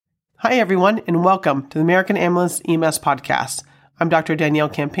Hi, everyone, and welcome to the American Ambulance EMS podcast. I'm Dr. Danielle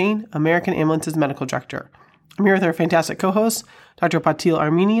Campaign, American Ambulance's medical director. I'm here with our fantastic co-hosts, Dr. Patil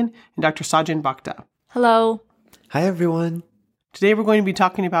Armenian and Dr. Sajan Bhakta. Hello. Hi, everyone. Today we're going to be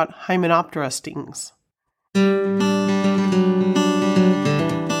talking about Hymenoptera stings.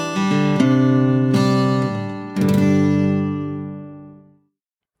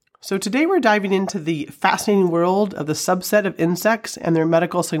 So today we're diving into the fascinating world of the subset of insects and their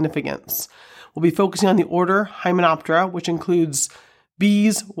medical significance. We'll be focusing on the order Hymenoptera, which includes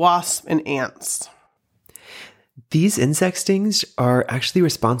bees, wasps, and ants. These insect stings are actually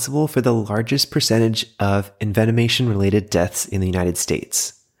responsible for the largest percentage of envenomation-related deaths in the United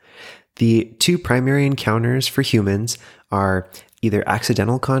States. The two primary encounters for humans are either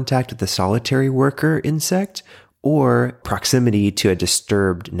accidental contact with a solitary worker insect or proximity to a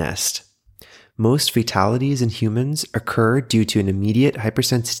disturbed nest. Most fatalities in humans occur due to an immediate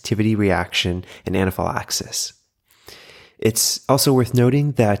hypersensitivity reaction and anaphylaxis. It's also worth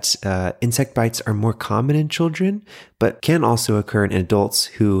noting that insect bites are more common in children, but can also occur in adults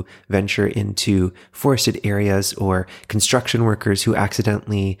who venture into forested areas or construction workers who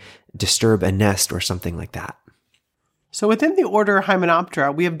accidentally disturb a nest or something like that. So within the order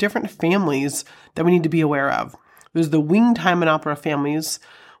Hymenoptera, we have different families that we need to be aware of. There's the winged Hymenoptera families,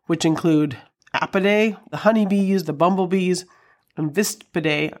 which include Apidae, the honeybees, the bumblebees, and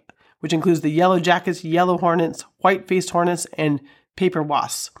Vispidae, which includes the yellow jackets, yellow hornets, white-faced hornets, and paper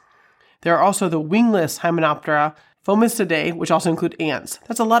wasps. There are also the wingless Hymenoptera, Phomicidae, which also include ants.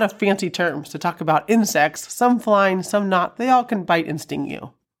 That's a lot of fancy terms to talk about insects, some flying, some not. They all can bite and sting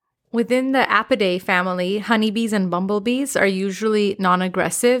you. Within the Apidae family, honeybees and bumblebees are usually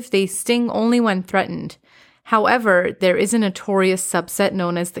non-aggressive. They sting only when threatened. However, there is a notorious subset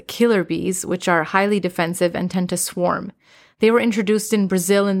known as the killer bees, which are highly defensive and tend to swarm. They were introduced in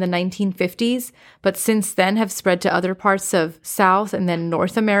Brazil in the 1950s, but since then have spread to other parts of South and then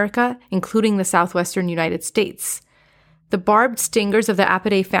North America, including the southwestern United States. The barbed stingers of the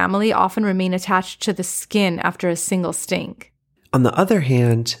Apidae family often remain attached to the skin after a single sting. On the other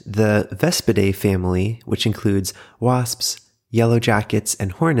hand, the Vespidae family, which includes wasps, yellow jackets,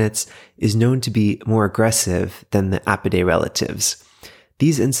 and hornets, is known to be more aggressive than the Apidae relatives.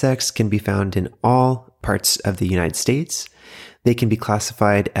 These insects can be found in all parts of the United States. They can be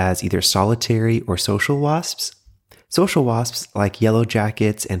classified as either solitary or social wasps. Social wasps, like yellow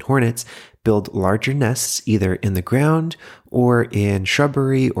jackets and hornets, build larger nests either in the ground or in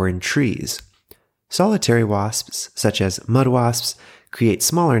shrubbery or in trees. Solitary wasps, such as mud wasps, create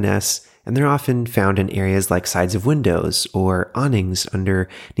smaller nests, and they're often found in areas like sides of windows or awnings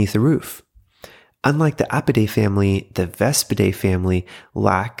underneath a roof. Unlike the Apidae family, the Vespidae family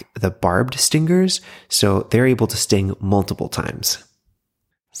lack the barbed stingers, so they're able to sting multiple times.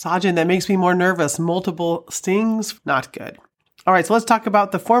 Sajan, that makes me more nervous. Multiple stings? Not good. All right, so let's talk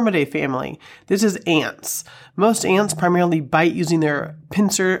about the Formidae family. This is ants. Most ants primarily bite using their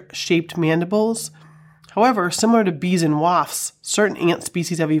pincer-shaped mandibles. However, similar to bees and wasps, certain ant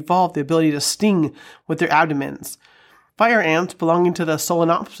species have evolved the ability to sting with their abdomens. Fire ants, belonging to the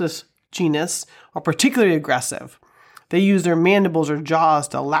Solenopsis genus, are particularly aggressive. They use their mandibles or jaws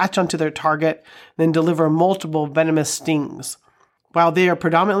to latch onto their target and then deliver multiple venomous stings. While they are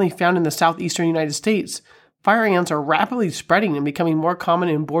predominantly found in the southeastern United States, fire ants are rapidly spreading and becoming more common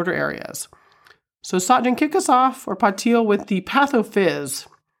in border areas. So Sajan, kick us off, or Patil, with the pathophys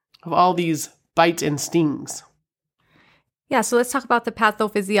of all these bites and stings. Yeah, so let's talk about the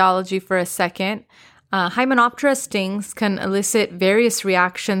pathophysiology for a second. Hymenoptera stings can elicit various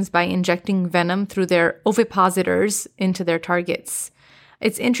reactions by injecting venom through their ovipositors into their targets.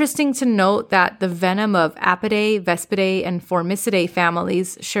 It's interesting to note that the venom of Apidae, Vespidae, and Formicidae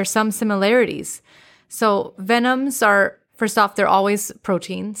families share some similarities. So venoms are, first off, they're always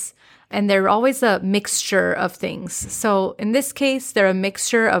proteins, and they're always a mixture of things. So in this case, they're a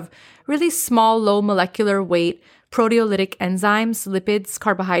mixture of really small, low molecular weight proteolytic enzymes, lipids,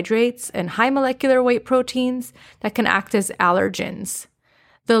 carbohydrates, and high molecular weight proteins that can act as allergens.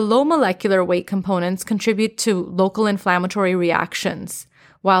 The low molecular weight components contribute to local inflammatory reactions,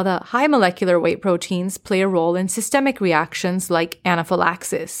 while the high molecular weight proteins play a role in systemic reactions like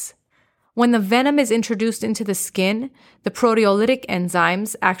anaphylaxis. When the venom is introduced into the skin, the proteolytic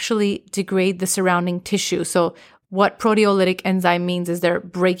enzymes actually degrade the surrounding tissue. So what proteolytic enzyme means is they're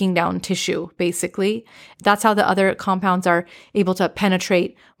breaking down tissue, basically. That's how the other compounds are able to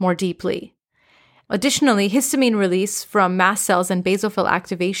penetrate more deeply. Additionally, histamine release from mast cells and basophil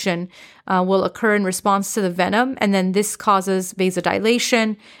activation will occur in response to the venom, and then this causes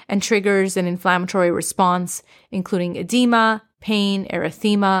vasodilation and triggers an inflammatory response, including edema, pain,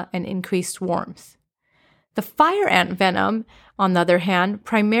 erythema, and increased warmth. The fire ant venom, on the other hand,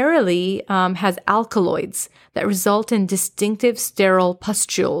 primarily has alkaloids that result in distinctive sterile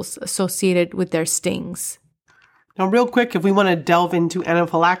pustules associated with their stings. Now, real quick, if we want to delve into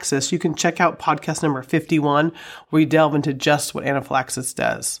anaphylaxis, you can check out podcast number 51, where we delve into just what anaphylaxis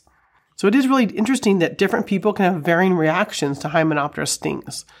does. So it is really interesting that different people can have varying reactions to Hymenoptera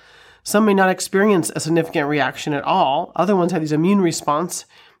stings. Some may not experience a significant reaction at all. Other ones have these immune response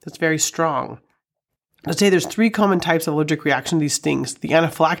that's very strong. Let's say there's 3 common types of allergic reaction to these stings. The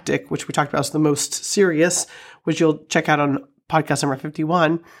anaphylactic, which we talked about is the most serious, which you'll check out on podcast number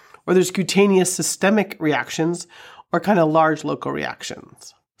 51, or there's cutaneous systemic reactions, or kind of large local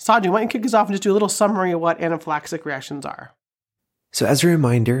reactions. Sajid, why don't you kick us off and just do a little summary of what anaphylactic reactions are? So as a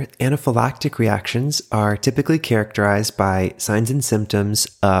reminder, anaphylactic reactions are typically characterized by signs and symptoms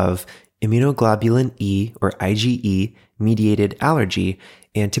of immunoglobulin E, or IgE, mediated allergy,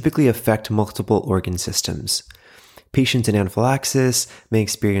 and typically affect multiple organ systems. Patients in anaphylaxis may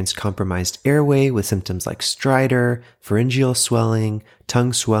experience compromised airway with symptoms like stridor, pharyngeal swelling,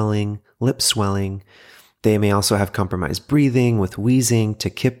 tongue swelling, lip swelling. They may also have compromised breathing with wheezing,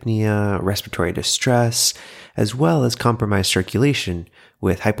 tachypnea, respiratory distress, as well as compromised circulation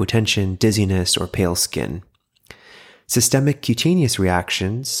with hypotension, dizziness, or pale skin. Systemic cutaneous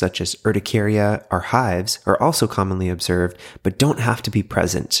reactions, such as urticaria or hives, are also commonly observed, but don't have to be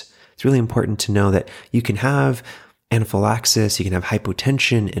present. It's really important to know that you can have anaphylaxis, you can have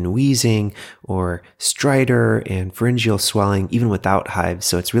hypotension and wheezing, or stridor and pharyngeal swelling, even without hives.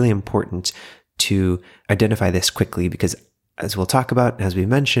 So it's really important to identify this quickly because, as we'll talk about, as we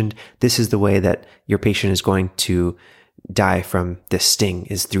mentioned, this is the way that your patient is going to die from this sting,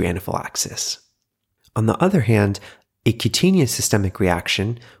 is through anaphylaxis. On the other hand, a cutaneous systemic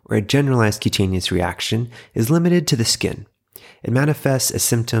reaction, or a generalized cutaneous reaction, is limited to the skin. It manifests as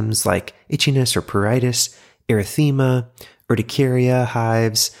symptoms like itchiness or pruritus, erythema, urticaria,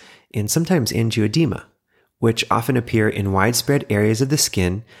 hives, and sometimes angioedema, which often appear in widespread areas of the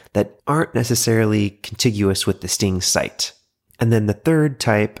skin that aren't necessarily contiguous with the sting site. And then the third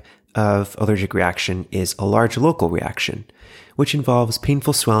type of allergic reaction is a large local reaction, which involves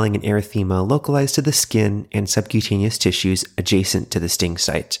painful swelling and erythema localized to the skin and subcutaneous tissues adjacent to the sting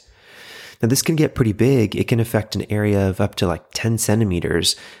site. Now, this can get pretty big. It can affect an area of up to like 10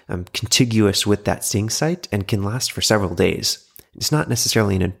 centimeters contiguous with that sting site and can last for several days. It's not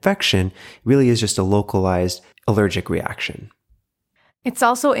necessarily an infection. It really is just a localized allergic reaction. It's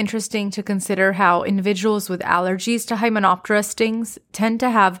also interesting to consider how individuals with allergies to Hymenoptera stings tend to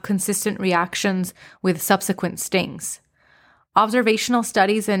have consistent reactions with subsequent stings. Observational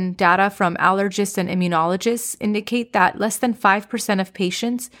studies and data from allergists and immunologists indicate that less than 5% of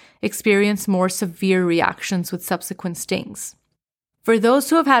patients experience more severe reactions with subsequent stings. For those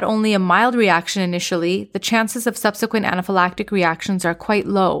who have had only a mild reaction initially, the chances of subsequent anaphylactic reactions are quite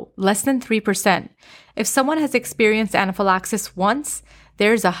low, less than 3%. If someone has experienced anaphylaxis once,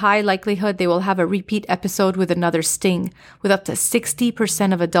 there's a high likelihood they will have a repeat episode with another sting, with up to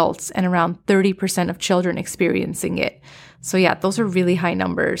 60% of adults and around 30% of children experiencing it. So yeah, those are really high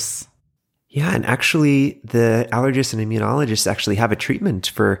numbers. Yeah, and actually the allergists and immunologists actually have a treatment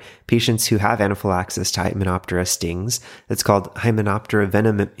for patients who have anaphylaxis to Hymenoptera stings. It's called Hymenoptera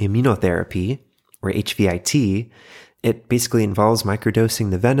venom immunotherapy, or HVIT. It basically involves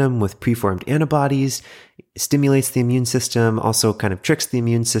microdosing the venom with preformed antibodies, stimulates the immune system, also kind of tricks the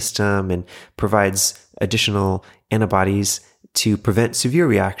immune system, and provides additional antibodies to prevent severe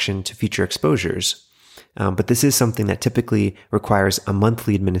reaction to future exposures. But this is something that typically requires a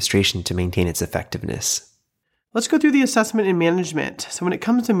monthly administration to maintain its effectiveness. Let's go through the assessment and management. So when it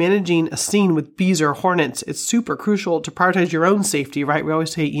comes to managing a scene with bees or hornets, it's super crucial to prioritize your own safety, right? We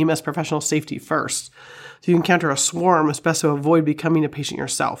always say EMS professional safety first. So you encounter a swarm, it's best to avoid becoming a patient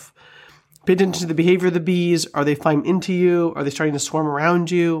yourself. Pay attention to the behavior of the bees. Are they flying into you? Are they starting to swarm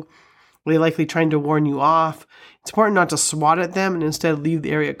around you? Are they likely trying to warn you off? It's important not to swat at them and instead leave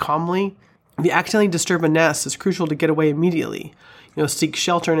the area calmly. If you accidentally disturb a nest, it's crucial to get away immediately. Seek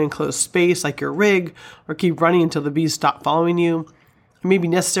shelter in an enclosed space like your rig, or keep running until the bees stop following you. It may be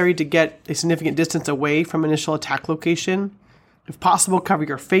necessary to get a significant distance away from initial attack location. If possible, cover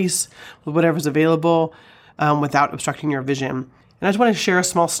your face with whatever's available without obstructing your vision. And I just want to share a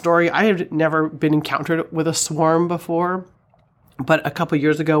small story. I have never been encountered with a swarm before, but a couple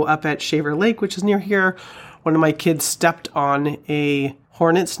years ago up at Shaver Lake, which is near here, one of my kids stepped on a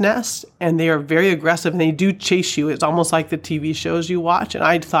hornet's nest, and they are very aggressive, and they do chase you. It's almost like the TV shows you watch, and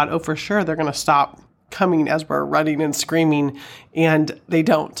I thought, oh, for sure, they're going to stop coming as we're running and screaming, and they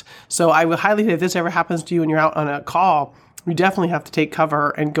don't. So I would highly say if this ever happens to you and you're out on a call, You definitely have to take cover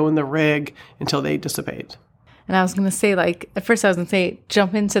and go in the rig until they dissipate. And I was going to say, at first I was going to say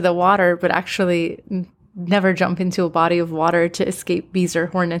jump into the water, but actually never jump into a body of water to escape bees or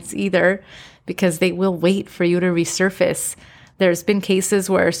hornets either, because they will wait for you to resurface. There's been cases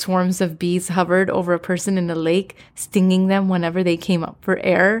where swarms of bees hovered over a person in a lake, stinging them whenever they came up for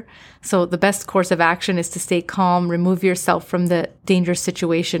air. So the best course of action is to stay calm, remove yourself from the dangerous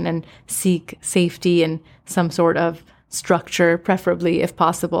situation, and seek safety in some sort of structure, preferably if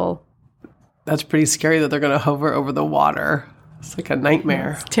possible. That's pretty scary that they're going to hover over the water. It's like a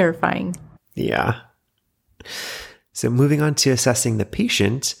nightmare. It's terrifying. Yeah. So moving on to assessing the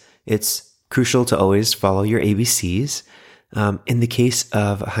patient, it's crucial to always follow your ABCs. In the case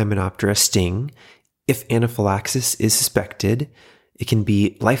of a Hymenoptera sting, if anaphylaxis is suspected, it can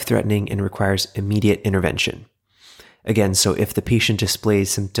be life-threatening and requires immediate intervention. Again, so if the patient displays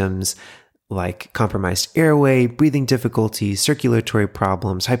symptoms like compromised airway, breathing difficulties, circulatory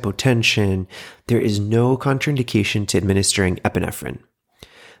problems, hypotension, there is no contraindication to administering epinephrine.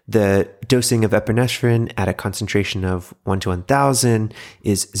 The dosing of epinephrine at a concentration of 1 to 1,000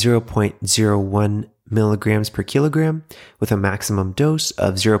 is 0.01 milligrams per kilogram with a maximum dose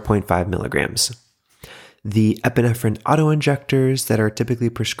of 0.5 milligrams. The epinephrine autoinjectors that are typically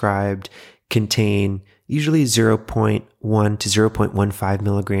prescribed contain usually 0.1 to 0.15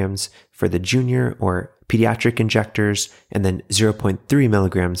 milligrams for the junior or pediatric injectors, and then 0.3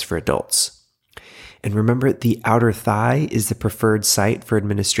 milligrams for adults. And remember, the outer thigh is the preferred site for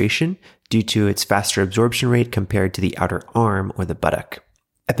administration due to its faster absorption rate compared to the outer arm or the buttock.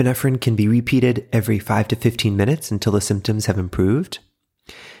 Epinephrine can be repeated every 5 to 15 minutes until the symptoms have improved.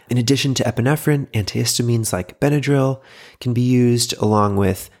 In addition to epinephrine, antihistamines like Benadryl can be used along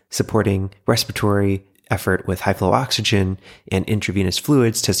with supporting respiratory effort with high flow oxygen and intravenous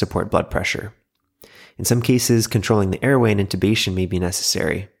fluids to support blood pressure. In some cases, controlling the airway and intubation may be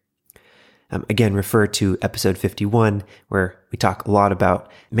necessary. Again, refer to episode 51, where we talk a lot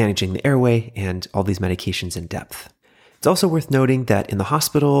about managing the airway and all these medications in depth. It's also worth noting that in the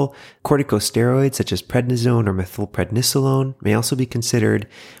hospital, corticosteroids such as prednisone or methylprednisolone may also be considered.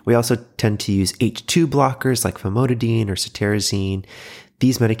 We also tend to use H2 blockers like famotidine or cetirizine.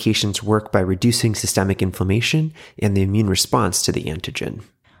 These medications work by reducing systemic inflammation and the immune response to the antigen.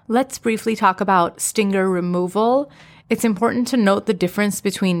 Let's briefly talk about stinger removal. It's important to note the difference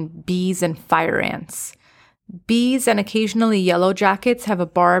between bees and fire ants. Bees and occasionally yellow jackets have a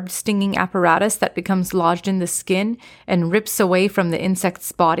barbed stinging apparatus that becomes lodged in the skin and rips away from the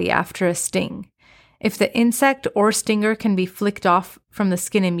insect's body after a sting. If the insect or stinger can be flicked off from the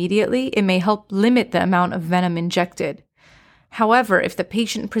skin immediately, it may help limit the amount of venom injected. However, if the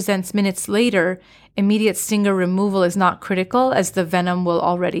patient presents minutes later, immediate stinger removal is not critical as the venom will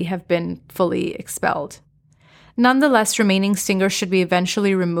already have been fully expelled. Nonetheless, remaining stingers should be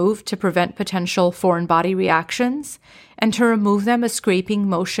eventually removed to prevent potential foreign body reactions, and to remove them, a scraping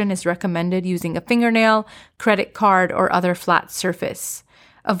motion is recommended using a fingernail, credit card, or other flat surface.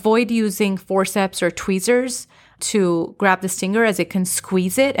 Avoid using forceps or tweezers to grab the stinger as it can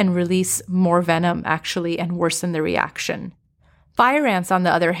squeeze it and release more venom actually and worsen the reaction. Fire ants, on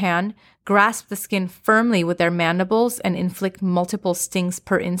the other hand, grasp the skin firmly with their mandibles and inflict multiple stings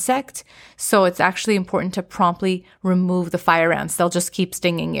per insect, so it's actually important to promptly remove the fire ants. They'll just keep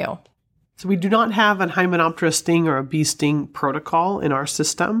stinging you. So we do not have a Hymenoptera sting or a bee sting protocol in our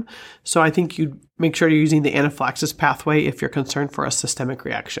system, so I think you'd make sure you're using the anaphylaxis pathway if you're concerned for a systemic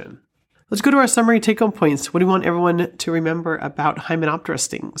reaction. Let's go to our summary take-home points. What do you want everyone to remember about Hymenoptera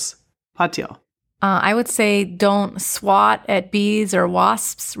stings? Patil. I would say don't swat at bees or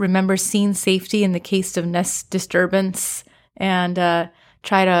wasps. Remember scene safety in the case of nest disturbance, and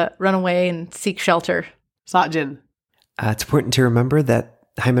try to run away and seek shelter. Satjin. It's important to remember that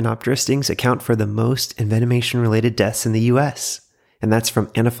Hymenoptera stings account for the most envenomation-related deaths in the U.S., and that's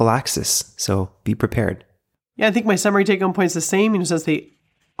from anaphylaxis, so be prepared. Yeah, I think my summary take-home point is the same. Since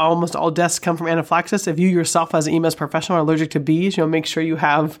almost all deaths come from anaphylaxis. If you yourself as an EMS professional are allergic to bees, make sure you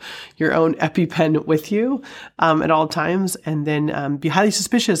have your own EpiPen with you at all times. And then be highly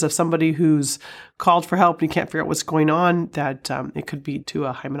suspicious of somebody who's called for help and you can't figure out what's going on, that it could be to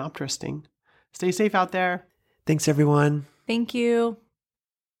a Hymenoptera sting. Stay safe out there. Thanks, everyone. Thank you.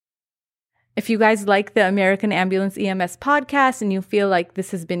 If you guys like the American Ambulance EMS podcast and you feel like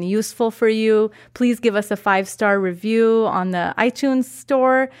this has been useful for you, please give us a 5-star review on the iTunes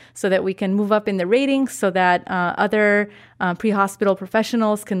store so that we can move up in the ratings so that other pre-hospital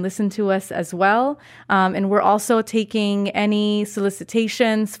professionals can listen to us as well. And we're also taking any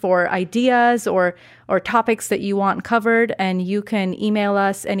solicitations for ideas or topics that you want covered, and you can email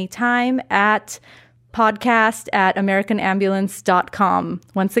us anytime at podcast@americanambulance.com.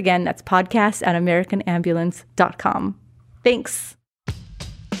 Once again, that's podcast@americanambulance.com. Thanks.